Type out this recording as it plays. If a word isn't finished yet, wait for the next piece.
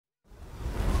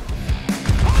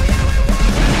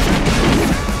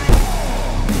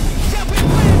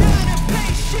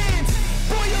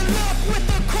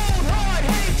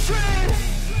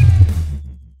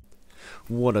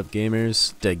Whaddup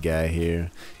Gamers, TheDeadGuy here.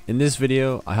 In this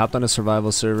video, I hopped on a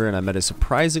survival server and I met a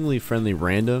surprisingly friendly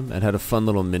random and had a fun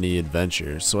little mini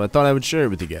adventure, so I thought I would share it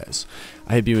with you guys.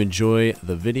 I hope you enjoy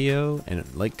the video and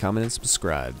like, comment, and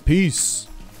subscribe. Peace!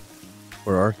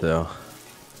 Where art thou?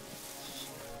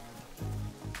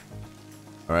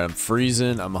 Alright, I'm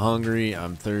freezing, I'm hungry,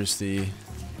 I'm thirsty.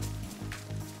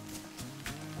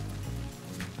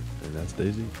 And that's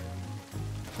Daisy.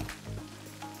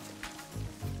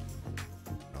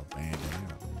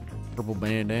 Purple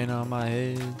bandana on my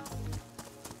head. Are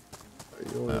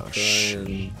you want to try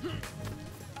and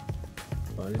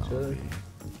find each other?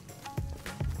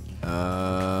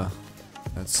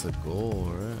 That's the goal,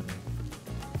 right?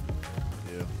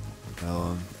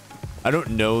 Yeah. I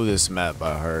don't know this map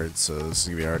by heart, so this is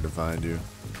gonna be hard to find you.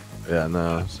 Yeah,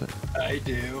 no. I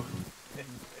do.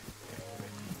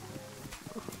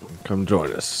 Come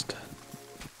join us.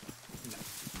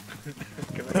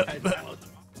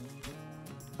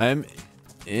 I'm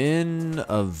in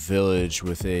a village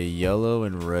with a yellow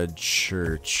and red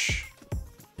church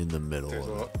in the middle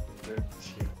of it.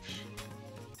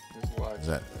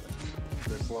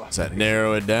 Does that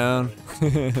narrow it down?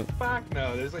 Fuck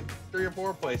no, there's like 3 or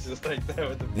 4 places like that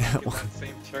with the that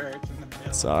same church in the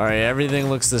middle. Sorry,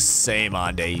 everything looks the same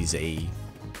on Dayz.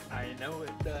 I know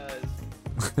it does.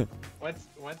 What's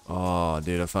Oh,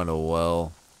 dude, I found a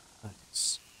well.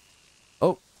 Nice.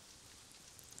 Oh.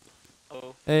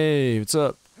 Oh. Hey, what's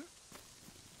up?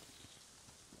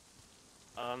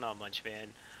 Oh, not much, man.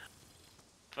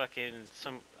 Fucking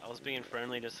I was being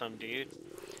friendly to some dude,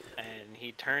 and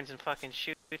he turns and fucking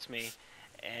shoots me,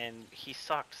 and he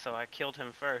sucked, so I killed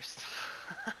him first.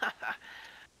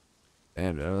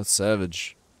 Damn, dude, that's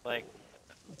savage. Like,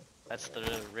 that's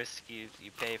the risk you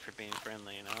pay for being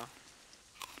friendly, you know?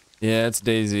 Yeah, it's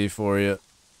Daisy for you.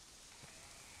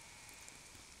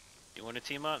 You want to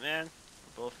team up, man?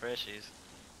 We're both freshies.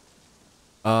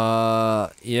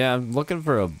 Yeah, I'm looking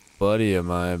for a buddy of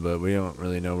mine, but we don't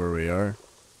really know where we are.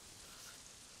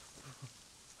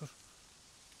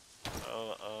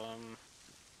 Oh,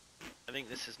 I think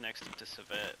this is next to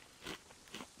Civet.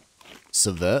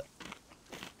 Civet?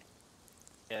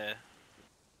 Yeah.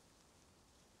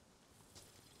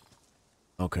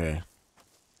 Okay.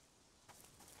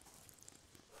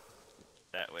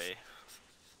 That way.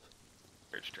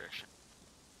 Church direction.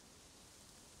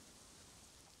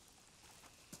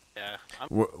 Yeah.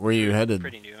 Where you headed?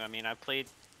 Pretty new. I mean, I played.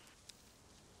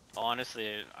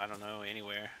 Honestly, I don't know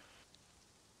anywhere.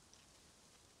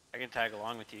 I can tag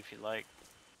along with you if you'd like.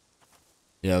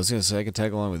 Yeah, I was gonna say I could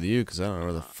tag along with you because I don't know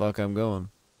where the fuck I'm going.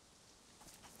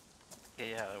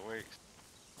 Yeah, that works.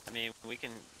 I mean, we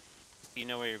can. Do you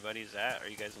know where your buddy's at? Are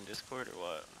you guys in Discord or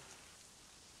what?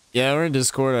 Yeah, we're in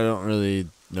Discord. I don't really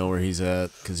know where he's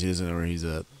at because he doesn't know where he's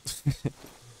at.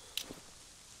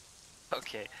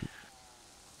 Okay.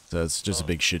 So it's just a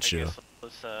big shit show.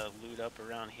 Let's loot up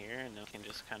around here, and then we can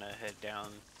just kind of head down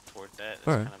toward that. That's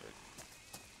Alright. kind of a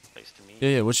place to meet. Yeah,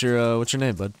 yeah. What's your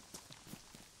name, bud?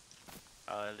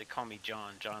 They call me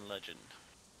John. John Legend.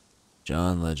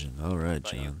 John Legend. All right,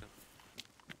 How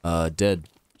about John. Dead.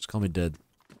 Just call me Dead.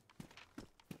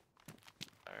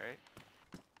 Alright.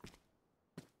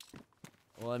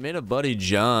 Well, I made a buddy,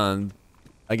 John.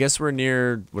 I guess we're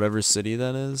near whatever city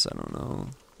that is. I don't know.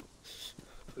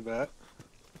 that?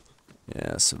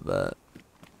 Yeah, Civet.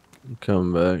 I'm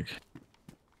coming back.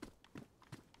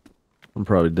 I'm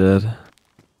probably dead.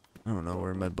 I don't know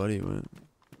where my buddy went.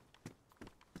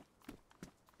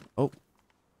 Oh.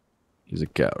 He's a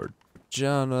coward.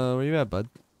 John, where you at, bud?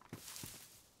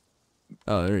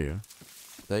 Oh, there you are.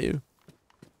 Is that you?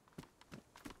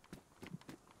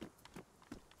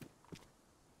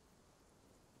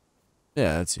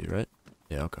 Yeah, that's you, right?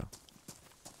 Yeah, okay.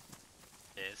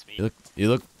 Yeah, it's me. You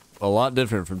look a lot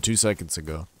different from 2 seconds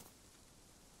ago.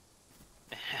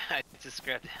 I just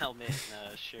grabbed the helmet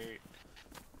and shirt.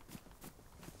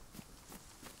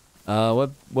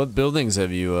 What buildings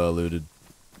have you looted?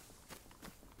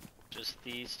 Just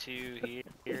these two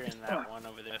here and that one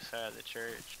over the side of the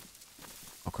church.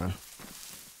 Okay.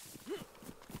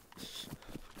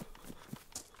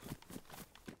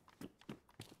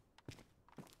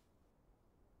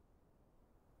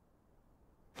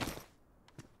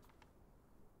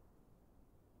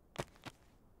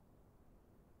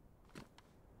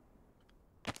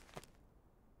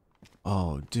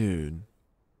 Oh, dude.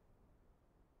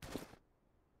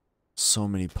 So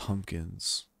many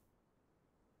pumpkins.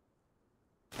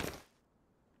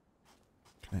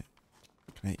 Can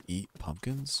I eat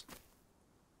pumpkins?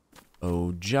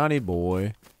 Oh, Johnny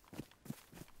boy.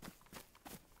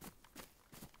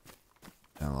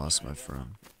 I lost my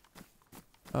friend.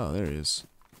 Oh, there he is.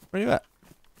 Where you at?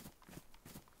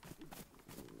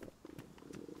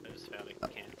 Found a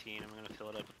canteen. I'm gonna fill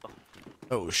it up.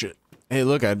 Oh shit. Hey,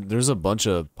 look, there's a bunch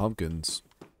of pumpkins.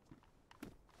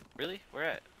 Really? Where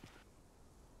at?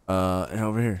 And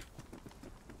over here.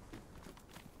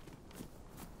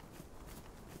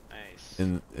 Nice.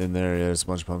 In there, yeah, there's a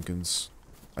bunch of pumpkins.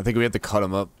 I think we have to cut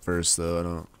them up first,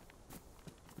 though.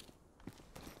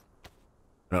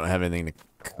 I don't have anything to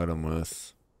cut them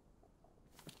with.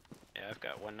 Yeah, I've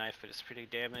got one knife, but it's pretty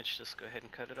damaged. Just go ahead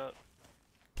and cut it up.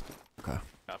 Okay.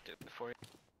 Chopped it before you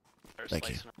start Thank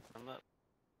you. slicing them up.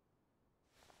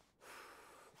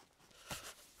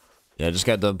 Yeah, I just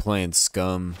got done playing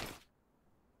Scum,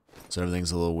 so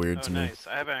everything's a little weird Oh, to me. nice.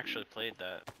 I haven't actually played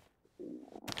that.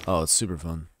 Oh, it's super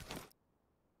fun.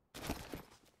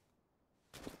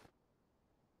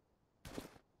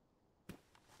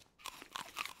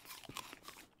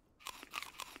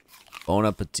 Bon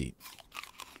appetit.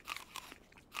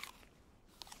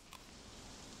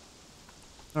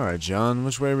 Alright, John,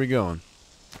 which way are we going?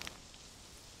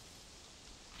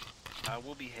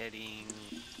 We'll be heading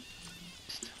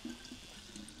east.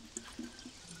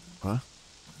 Huh?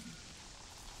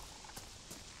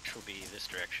 Which will be this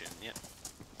direction, yep.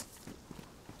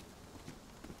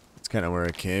 It's kind of where I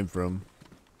came from.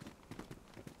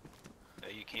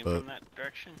 You came But- from that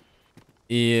direction?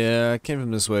 Yeah, I came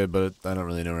from this way, but I don't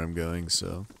really know where I'm going,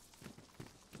 so...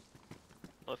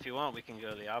 Well, if you want, we can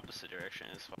go the opposite direction.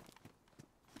 It's fine.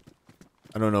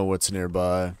 I don't know what's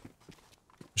nearby.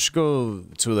 We should go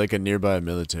to like a nearby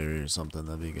military or something.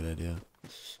 That'd be a good idea.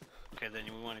 Okay, then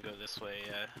we want to go this way.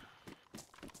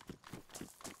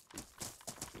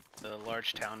 The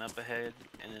large town up ahead,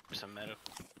 and then there's a medical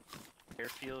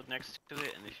airfield next to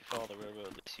it, and if you follow the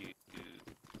railroad, it's to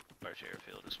large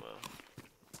airfield as well.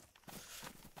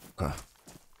 Okay.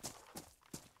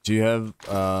 Do you have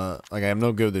like I'm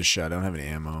no good with this shot. I don't have any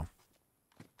ammo.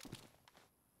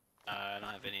 I don't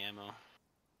have any ammo.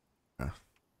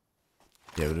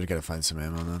 Yeah, we just gotta find some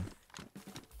ammo then.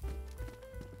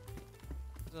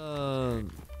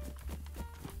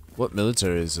 What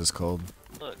military is this called?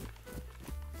 Look.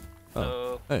 Oh,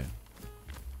 So, hey.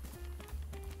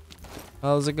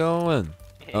 How's it going?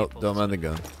 hey, Oh, pull don't this mind the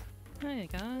way. gun. Hey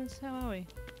guys, how are we?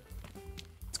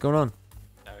 What's going on?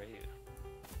 How are you?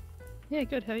 Yeah,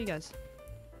 good. How are you guys?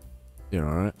 You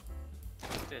alright?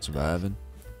 Good. Surviving?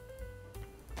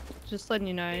 Just letting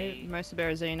you know, Hey. most of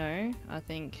Berezino, I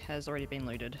think, has already been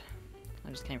looted. I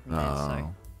just came from there,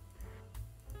 Oh.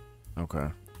 so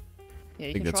Okay. yeah,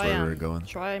 you think can that's try where we were going.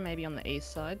 try maybe on the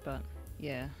east side, but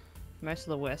yeah, most of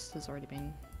the west has already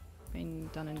been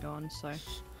done and gone. So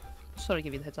just thought I'd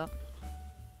give you the heads up.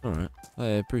 Alright. I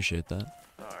appreciate that.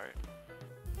 Alright.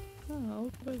 Oh,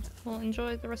 good. Well,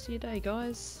 enjoy the rest of your day,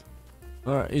 guys.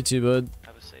 Alright, you too, bud.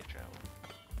 Have a safe travel.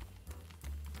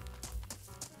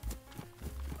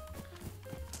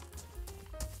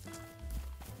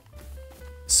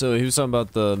 So he was talking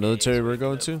about the military he's we're waking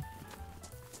going up. to?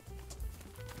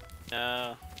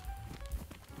 No.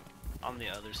 On the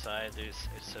other side,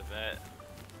 it's a vet.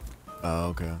 Oh,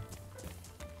 okay.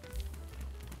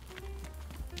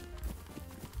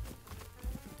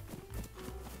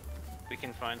 We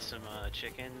can find some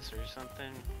chickens or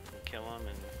something, kill them,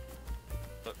 and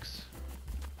hooks,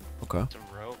 Okay. some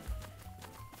rope,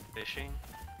 fishing.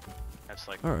 That's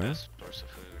like All the right. best source of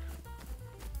food.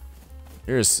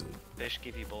 You're Fish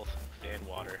give you both food and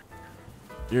water.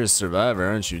 a survivor,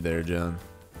 aren't you there, John?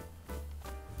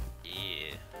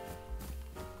 Yeah.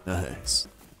 Nice.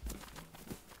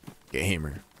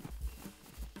 Gamer.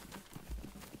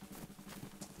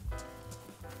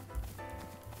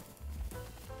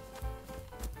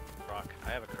 Rock. I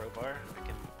have a crowbar. I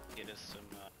can get us some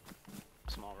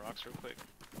small rocks real quick.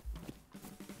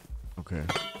 Okay.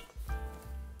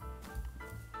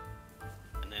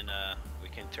 And then we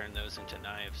can turn those into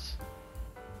knives.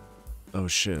 Oh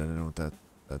shit, I didn't know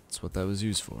that's what that was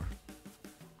used for.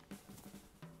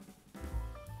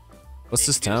 What's Yeah,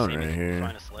 this you can go town see if right you can here?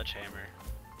 Find a sledgehammer.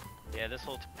 Yeah, this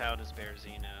whole town is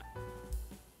Berezino.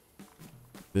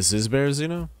 This is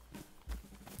Berezino?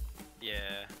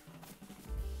 Yeah.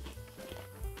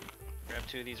 Grab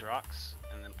two of these rocks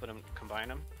and then combine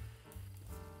them.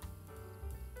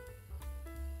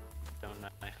 Stone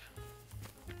knife.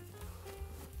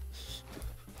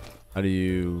 How do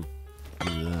you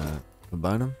do that?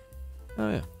 Combine them? Oh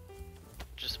yeah.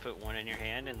 Just put one in your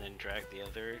hand and then drag the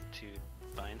other to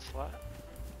bind slot.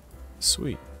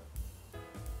 Sweet.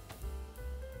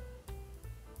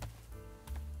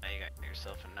 Now you got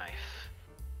yourself a knife.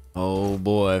 Oh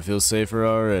boy, I feel safer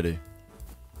already.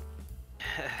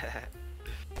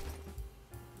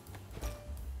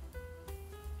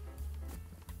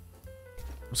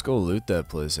 Let's go loot that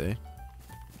place, eh?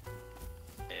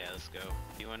 Yeah, let's go.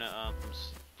 Do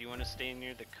you wanna stay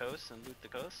near the coast and loot the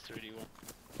coast, or do you want?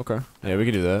 Okay. Yeah, we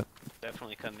can do that.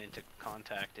 Definitely come into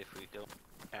contact if we go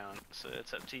down. So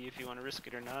it's up to you if you want to risk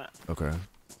it or not. Okay.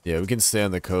 Yeah, we can stay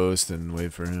on the coast and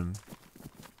wait for him.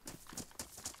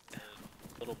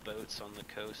 Little boats on the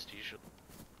coast usually.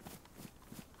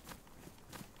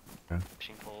 Okay.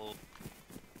 Fishing pole,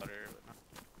 water.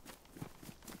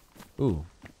 Ooh.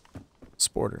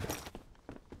 Sporter.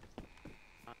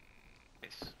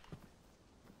 Nice.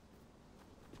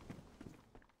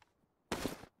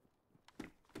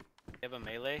 You have a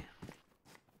melee?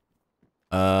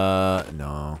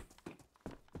 No.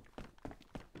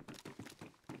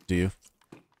 Do you?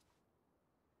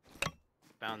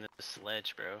 Found this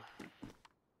sledge, bro.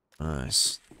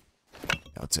 Nice.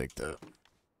 I'll take that.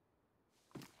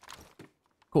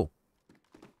 Cool.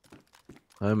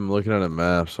 I'm looking at a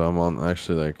map, so I'm on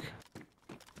actually like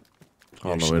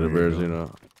on the way to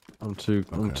Bearzino. I'm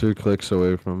two clicks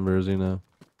away from Bearzino.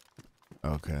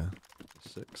 Okay.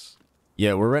 6.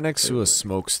 Yeah, we're right next to a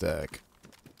smokestack.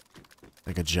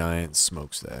 Like a giant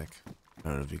smokestack. I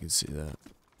don't know if you can see that.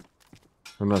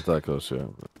 I'm not that close yet.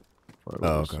 But probably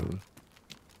Oh, will okay. soon.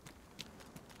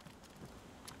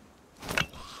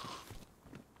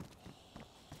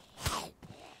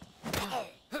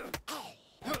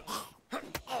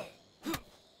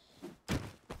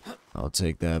 I'll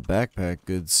take that backpack,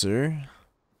 good sir.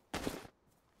 Hey,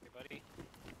 buddy.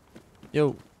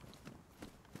 Yo.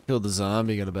 Killed the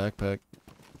zombie, got a backpack.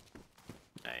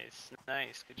 Nice,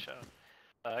 nice, good job.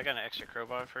 I got an extra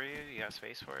crowbar for you. You got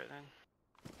space for it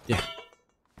then? Yeah.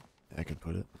 I could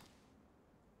put it.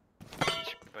 Everybody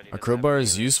A doesn't crowbar have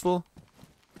is any. useful?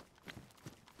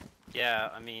 Yeah,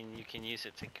 I mean, you can use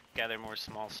it to gather more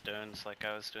small stones like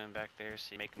I was doing back there, so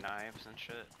you make knives and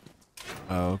shit.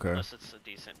 Oh, okay. Plus it's a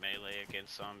decent melee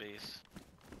against zombies.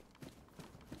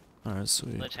 Alright,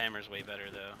 sweet. Sledgehammer's way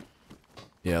better though.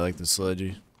 Yeah, I like the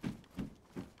sledgy.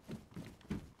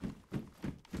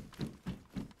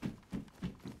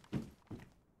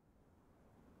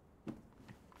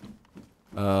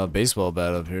 Baseball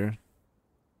bat up here.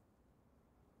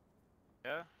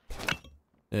 Yeah?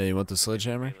 Yeah, you want the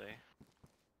sledgehammer? Melee.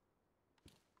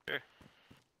 Sure.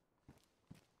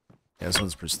 Yeah, this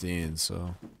one's pristine,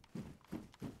 so.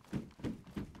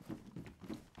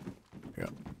 Yeah.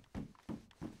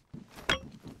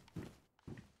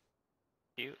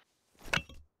 Cute.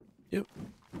 Yep.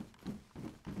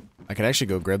 I can actually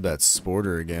go grab that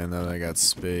sporter again now that I got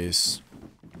space.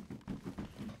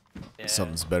 Yeah,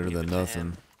 Something's better give than it to nothing.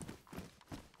 him.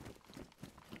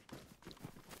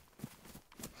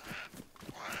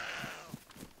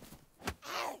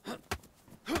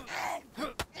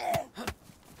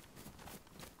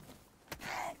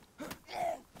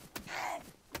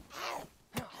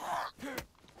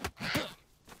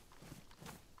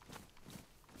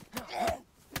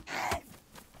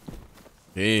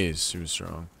 Jeez, super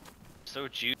strong. So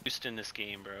juiced in this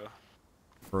game, bro.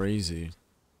 Crazy.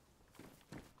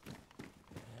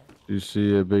 Do you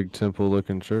see a big temple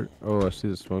looking church? Oh, I see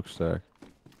the smokestack.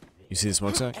 You see the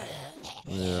smokestack?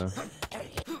 Yeah.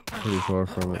 Pretty far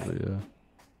from it, but yeah.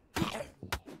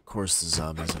 Of course the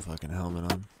zombie has a fucking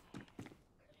helmet on.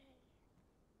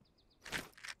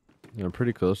 Yeah, I'm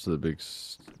pretty close to the big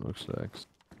smokestacks.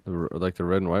 Like the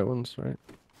red and white ones, right?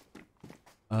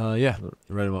 Yeah. You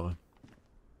ready about one?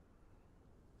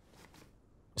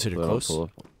 You said you're But I'll close? pull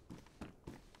up.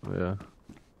 Oh, yeah.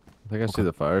 I think I see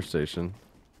the fire station.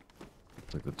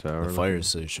 Like the tower. The fire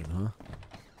station, huh?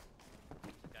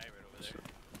 Guy right over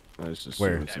there. I just assume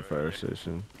Where? it's a fire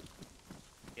station.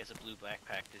 He has a blue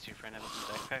backpack. Does your friend have a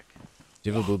blue backpack? Do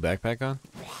you have a blue backpack on?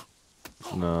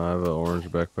 No, I have an orange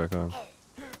backpack on.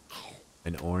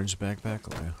 An orange backpack?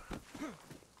 Okay.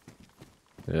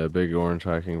 Yeah, big orange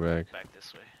hiking bag. Back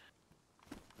this way.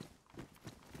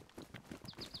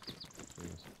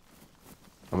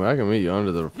 I mean, I can meet you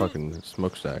under the fucking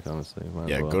smokestack, honestly. Might as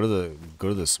Yeah, well. go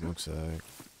to the smokestack.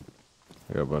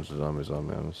 I got a bunch of zombies on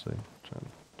me, honestly. Trying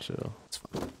to chill. It's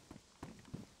fine.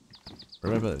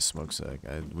 Right by the smokestack.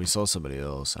 We saw somebody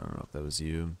else. I don't know if that was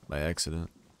you by accident.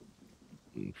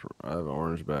 I have an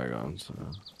orange bag on, so.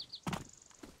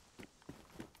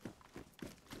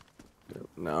 Yep,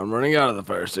 now I'm running out of the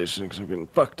fire station because I'm getting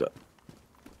fucked up.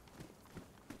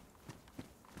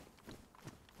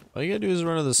 All you gotta do is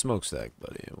run to the smokestack,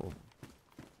 buddy.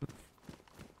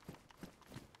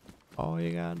 All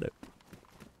you gotta do.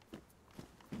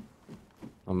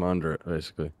 I'm under it,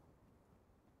 basically.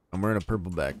 I'm wearing a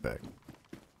purple backpack.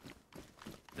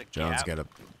 The John's gap got a.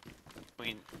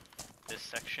 between this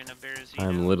section of Bearzino.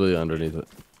 I'm literally underneath it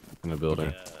in the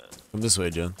building. Come this way,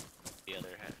 John. The other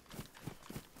half.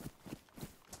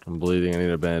 I'm bleeding. I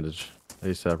need a bandage.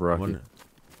 ASAP, Rocky.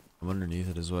 I'm underneath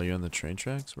it as well. You on the train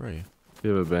tracks? Where are you? Do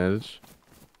you have a bandage?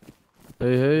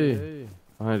 Hey.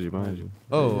 Behind you.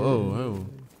 Oh.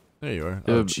 There you are.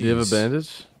 Do you have a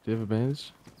bandage? Do you have a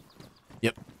bandage?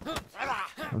 Yep.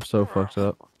 I'm so fucked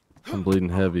up. I'm bleeding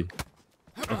heavy.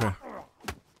 Okay.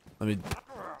 Let me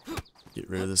get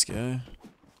rid of this guy.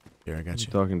 Here, I got You're you.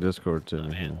 talking Discord to me.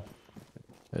 man.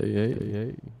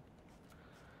 Hey.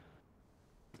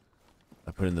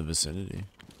 I put in the vicinity.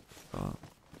 Oh.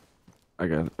 I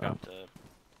got it. Dropped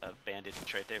a bandage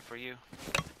right there for you.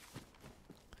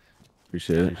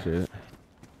 Appreciate it.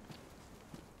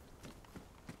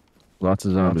 Lots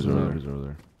of zombies over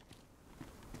there.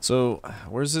 So,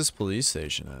 where's this police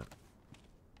station at?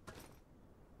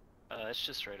 It's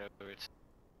just right over it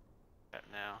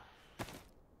now.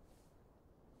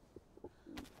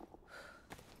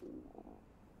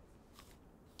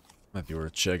 Might be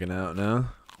worth checking out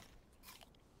now.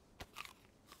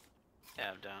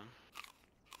 Yeah, I'm done.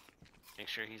 Make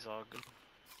sure he's all good.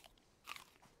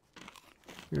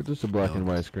 You're just a black and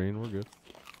white screen. We're good.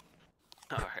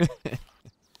 Alright.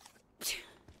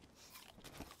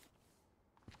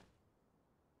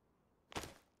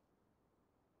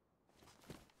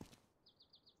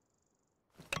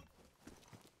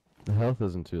 The health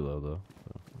isn't too low though,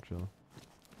 so I'm chilling.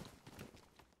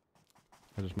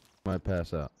 I just might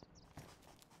pass out.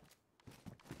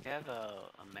 You have a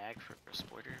mag for a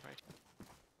sporter, right?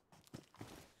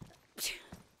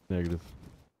 Negative.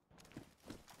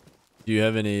 Do you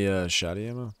have any shotty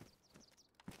ammo?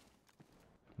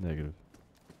 Negative.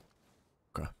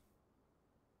 Okay.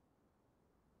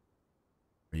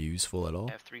 Are you useful at all?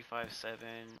 I have 357.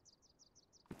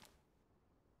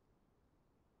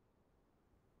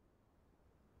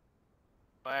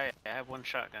 I have one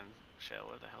shotgun shell.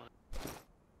 Where the hell?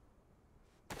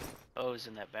 Oh, it's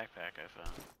in that backpack I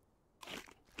found.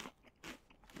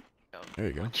 Oh, There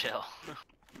you go. one shell.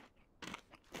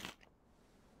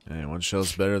 Hey, one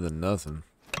shell's better than nothing.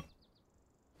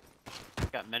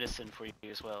 Got medicine for you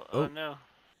as well. Oh. Oh no.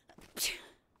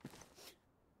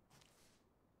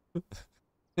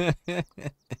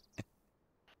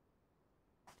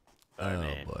 Oh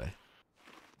man. boy.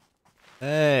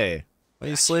 Hey, why are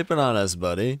you sleeping on us,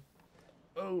 buddy?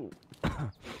 Oh.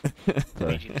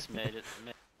 Need you this meds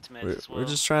as well. We're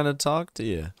just trying to talk to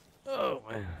you. Oh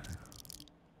man.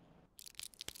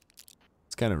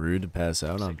 It's kind of rude to pass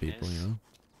out on people, you know?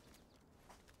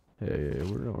 Yeah,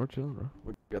 we're chilling, bro.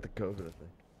 We got the COVID, I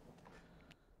think.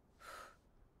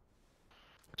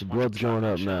 The blood's going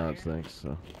up now, I think,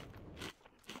 so.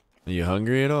 Are you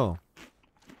hungry at all?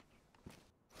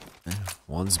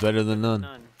 One's better than none.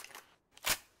 None.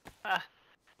 Ah.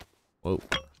 Whoa.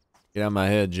 Get out of my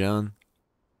head, John.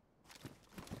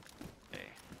 Okay.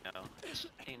 No.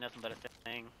 Ain't nothing but a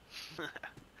thing.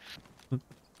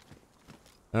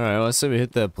 Alright, well, I say we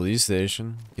hit that police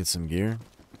station, get some gear.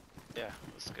 Yeah,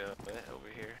 let's go over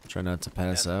here. Try not to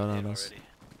pass out on us. Already.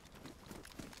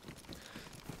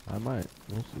 I might.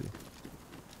 We'll see.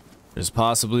 There's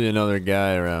possibly another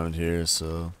guy around here,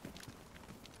 so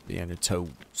be on your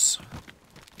toes.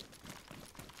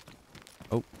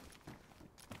 Oh.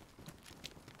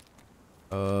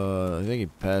 I think he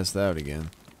passed out again.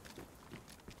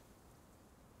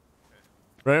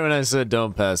 Right when I said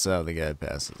don't pass out, the guy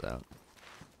passes out.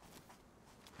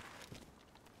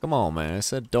 Come on, man. I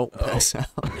said don't pass out.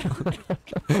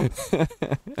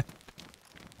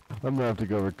 I'm gonna have to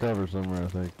go recover somewhere, I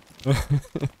think.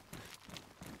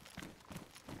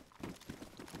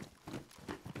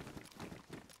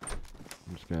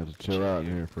 I'm just gonna have to chill out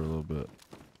in here for a little bit.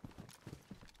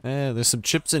 Yeah, there's some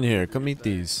chips in here. Come eat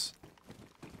these.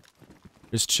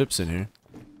 There's chips in here.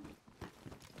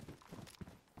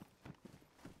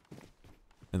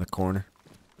 In the corner.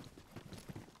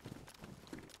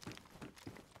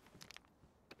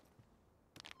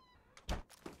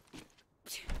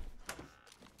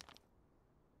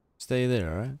 Stay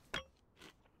there, alright?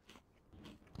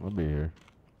 I'll be here.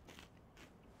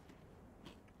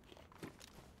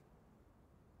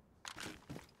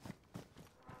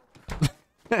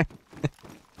 More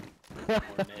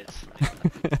meds.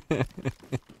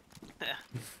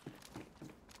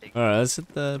 Alright, let's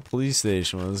hit the police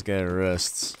station while this guy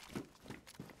rests.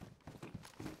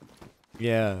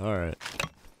 Yeah, alright.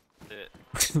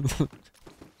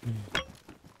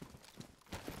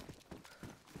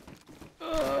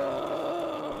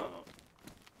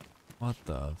 What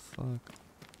the fuck?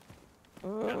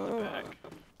 Got the back.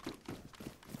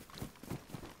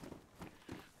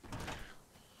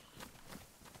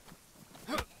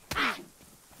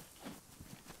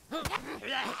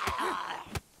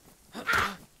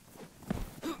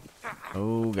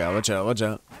 Oh god, watch out, watch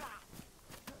out.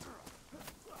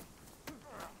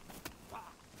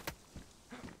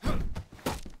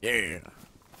 Yeah.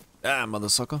 Ah, mother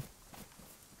sucker.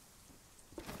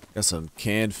 Got some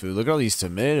canned food. Look at all these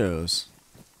tomatoes.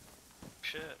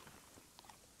 Shit.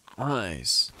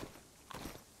 Nice.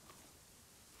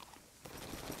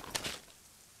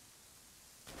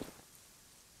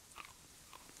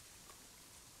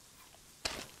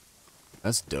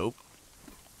 That's dope.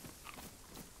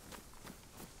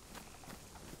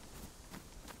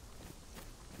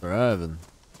 Thriving.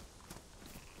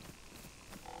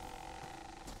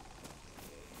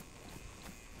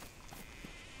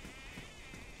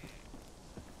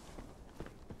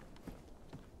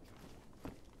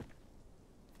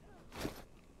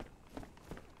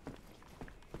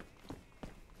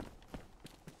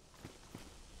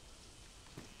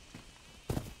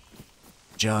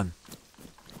 John.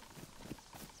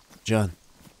 John.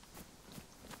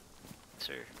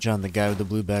 Sir. John, the guy with the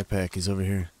blue backpack, he's over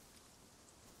here.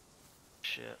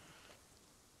 Shit.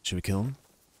 Should we kill him?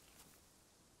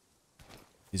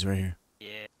 He's right here.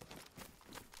 Yeah.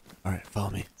 Alright,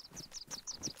 follow me.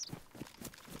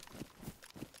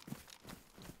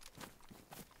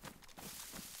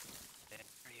 Where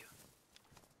are you?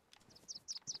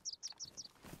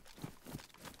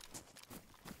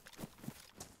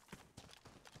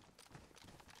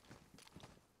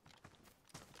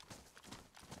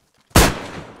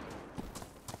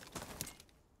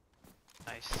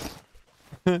 Nice.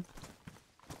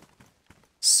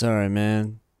 Sorry,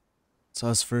 man. It's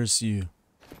us versus you.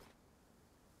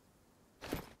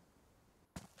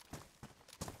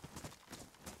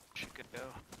 Should go.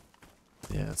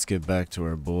 Yeah, let's get back to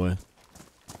our boy.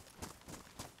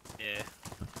 Yeah.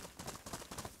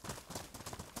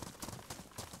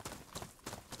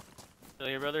 Still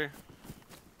here, brother?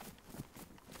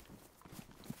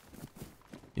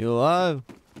 You alive?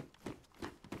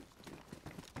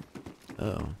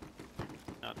 Uh-oh.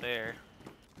 Not there.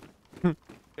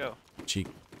 Go.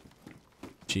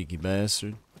 Cheeky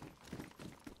bastard.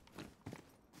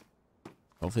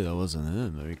 Hopefully that wasn't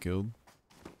him that we killed.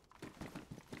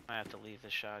 I have to leave the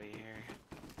shoddy here.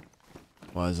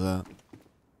 Why is that?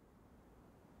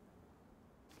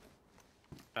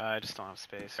 I just don't have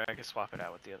space. I can swap it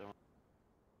out with the other one.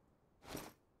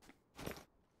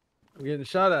 I'm getting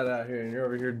shot at out here, and you're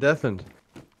over here deafened.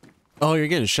 Oh, you're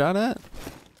getting shot at?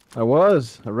 I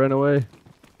was. I ran away.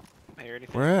 I hear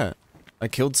anything? Where at? I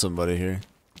killed somebody here.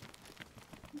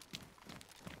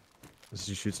 Did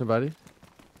you shoot somebody?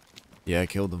 Yeah, I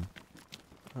killed him.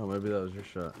 Oh, maybe that was your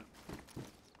shot.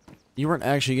 You weren't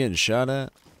actually getting shot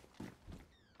at?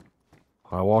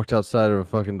 I walked outside of a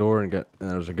fucking door and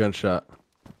there was a gunshot.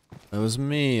 That was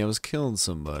me. I was killing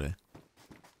somebody.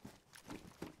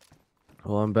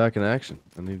 Well, I'm back in action.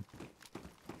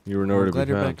 You were I'm nowhere to glad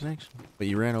be you're found. back in action. But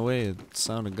you ran away. It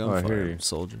sounded Oh, I hear gunfire, you.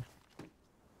 soldier.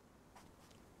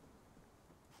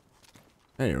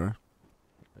 There you are.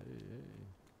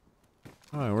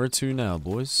 Alright, where to now,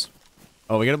 boys?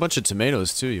 Oh, we got a bunch of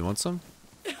tomatoes, too. You want some?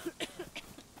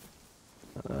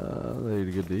 They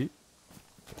good to eat.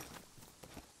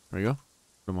 There we go.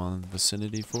 Put them on the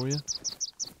vicinity for you.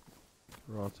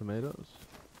 Raw tomatoes.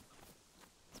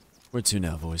 Where to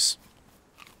now, boys?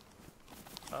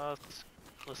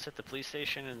 Let's hit the police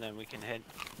station and then we can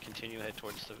continue head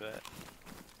towards the vet.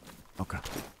 Okay.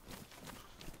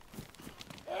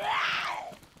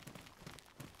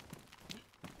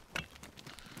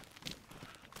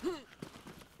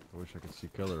 I wish I could see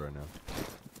color right now.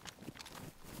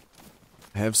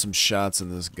 I have some shots in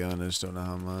this gun. I just don't know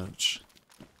how much.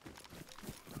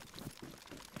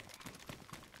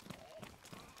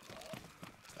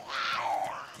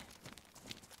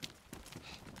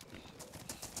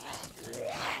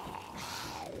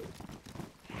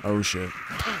 Oh shit.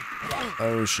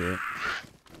 Oh shit.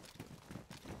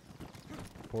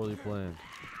 Poorly planned.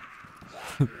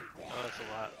 Oh, that's a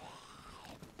lot.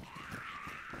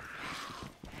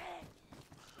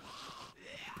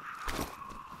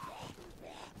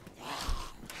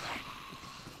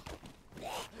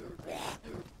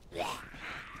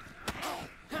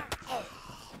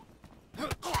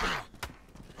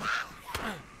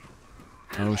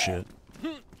 Oh shit.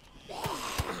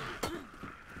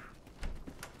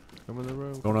 Come in the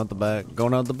room. Going out the back.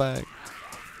 Going out the back.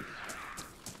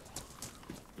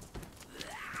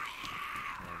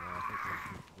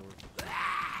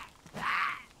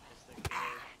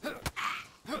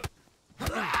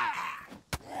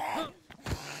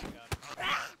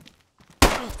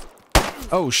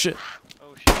 Oh shit.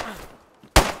 Oh shit.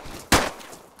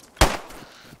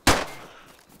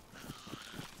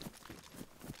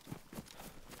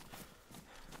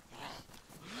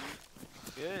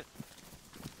 Good.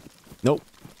 Nope.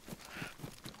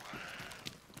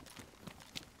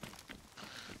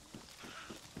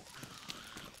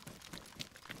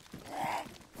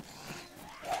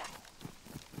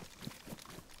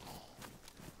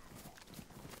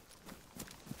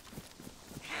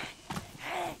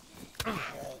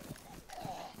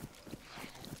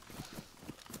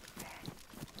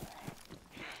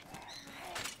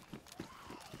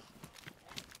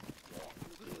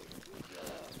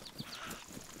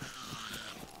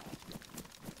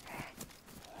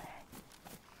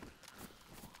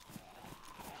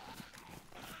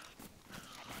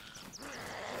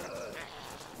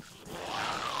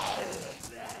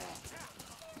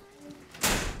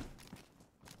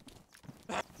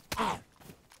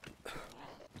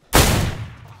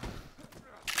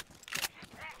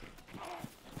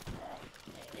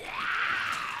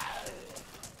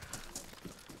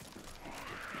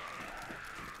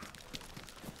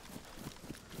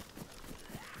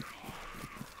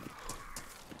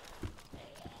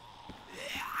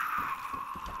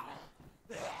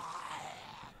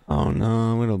 No,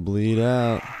 I'm gonna bleed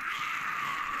out.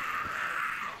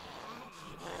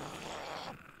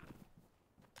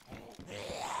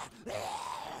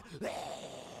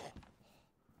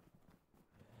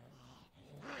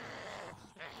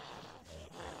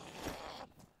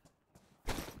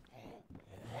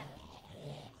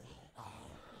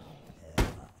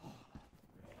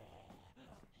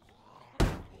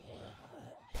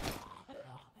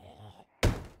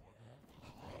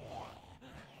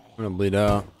 I'm gonna bleed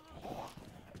out.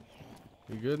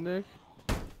 You good, Nick?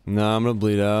 No, I'm gonna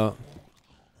bleed out.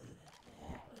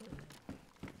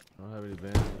 I don't have any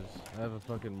bandages. I have a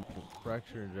fucking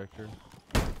fracture injector.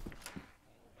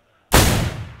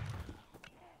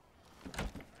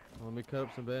 Let me cut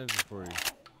up some bandages for you.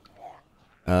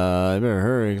 I better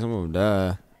hurry, cause I'm gonna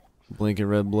die. Blinking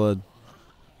red blood.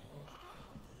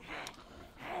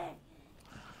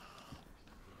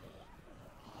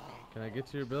 Can I get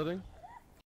to your building?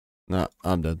 Nah,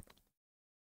 I'm dead.